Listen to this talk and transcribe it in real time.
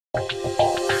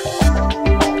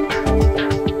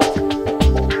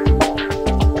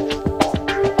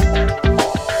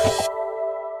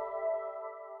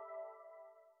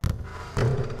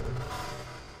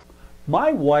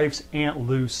My wife's Aunt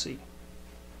Lucy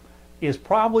is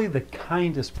probably the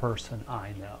kindest person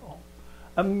I know.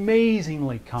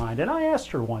 Amazingly kind. And I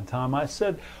asked her one time, I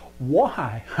said,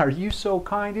 why are you so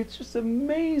kind? It's just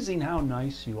amazing how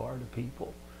nice you are to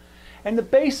people. And the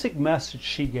basic message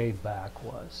she gave back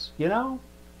was, you know,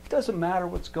 it doesn't matter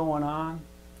what's going on,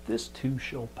 this too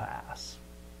shall pass.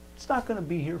 It's not going to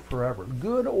be here forever,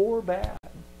 good or bad.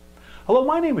 Hello,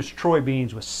 my name is Troy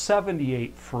Beans with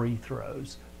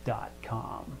 78freethrows.com.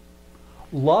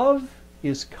 Love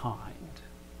is kind.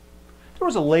 There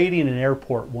was a lady in an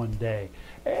airport one day,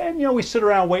 and you know, we sit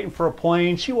around waiting for a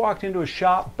plane. She walked into a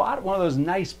shop, bought one of those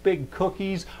nice big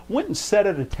cookies, went and sat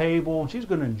at a table, and she's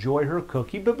going to enjoy her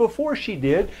cookie. But before she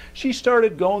did, she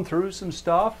started going through some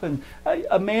stuff, and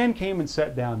a man came and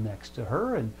sat down next to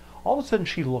her, and all of a sudden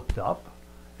she looked up,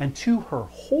 and to her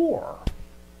horror,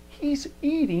 he's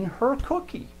eating her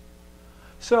cookie.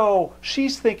 So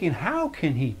she's thinking, how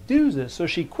can he do this? So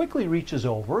she quickly reaches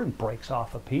over and breaks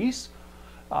off a piece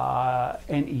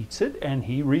and eats it, and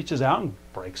he reaches out and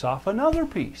breaks off another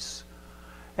piece.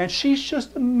 And she's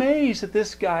just amazed that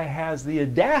this guy has the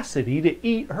audacity to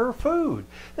eat her food.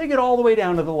 They get all the way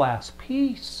down to the last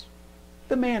piece.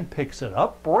 The man picks it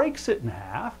up, breaks it in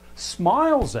half,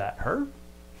 smiles at her,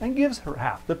 and gives her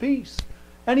half the piece.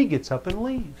 And he gets up and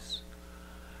leaves.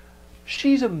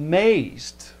 She's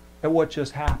amazed at what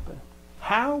just happened.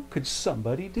 How could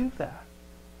somebody do that?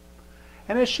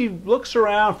 And as she looks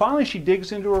around, finally she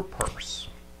digs into her purse.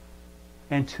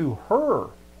 And to her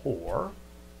horror,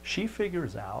 she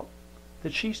figures out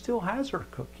that she still has her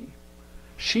cookie.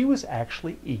 She was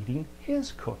actually eating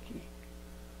his cookie.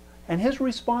 And his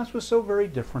response was so very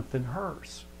different than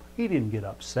hers. He didn't get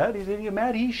upset, he didn't get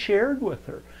mad, he shared with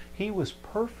her. He was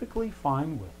perfectly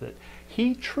fine with it.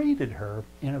 He treated her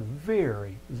in a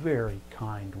very, very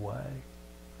kind way.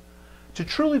 To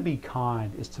truly be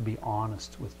kind is to be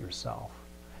honest with yourself.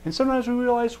 And sometimes we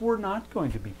realize we're not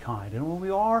going to be kind. And when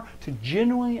we are, to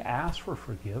genuinely ask for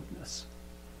forgiveness.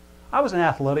 I was an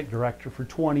athletic director for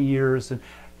 20 years and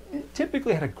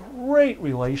typically had a great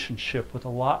relationship with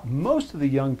most of the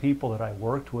young people that I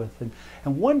worked with. And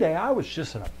one day I was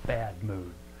just in a bad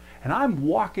mood. And I'm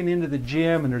walking into the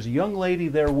gym and there's a young lady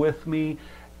there with me.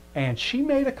 And she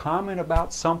made a comment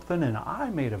about something and I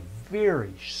made a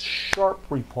very sharp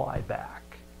reply back.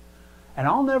 And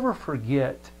I'll never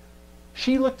forget,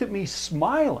 she looked at me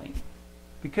smiling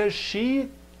because she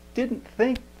didn't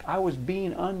think I was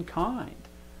being unkind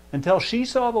until she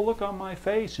saw the look on my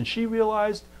face and she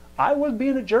realized I was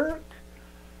being a jerk.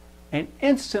 And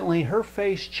instantly her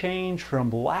face changed from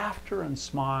laughter and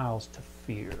smiles to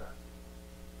fear.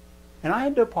 And I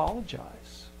had to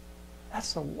apologize.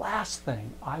 That's the last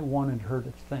thing I wanted her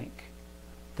to think,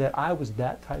 that I was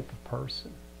that type of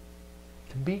person.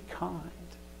 To be kind.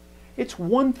 It's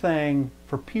one thing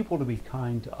for people to be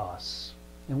kind to us,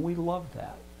 and we love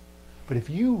that. But if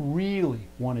you really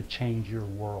want to change your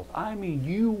world, I mean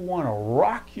you want to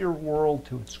rock your world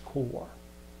to its core,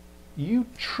 you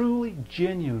truly,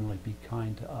 genuinely be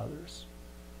kind to others,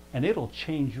 and it'll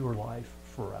change your life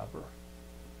forever.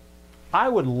 I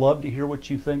would love to hear what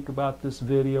you think about this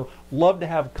video. Love to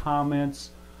have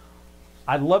comments.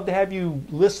 I'd love to have you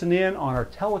listen in on our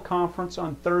teleconference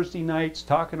on Thursday nights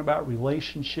talking about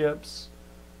relationships.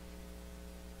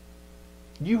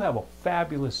 You have a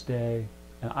fabulous day,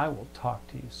 and I will talk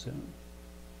to you soon.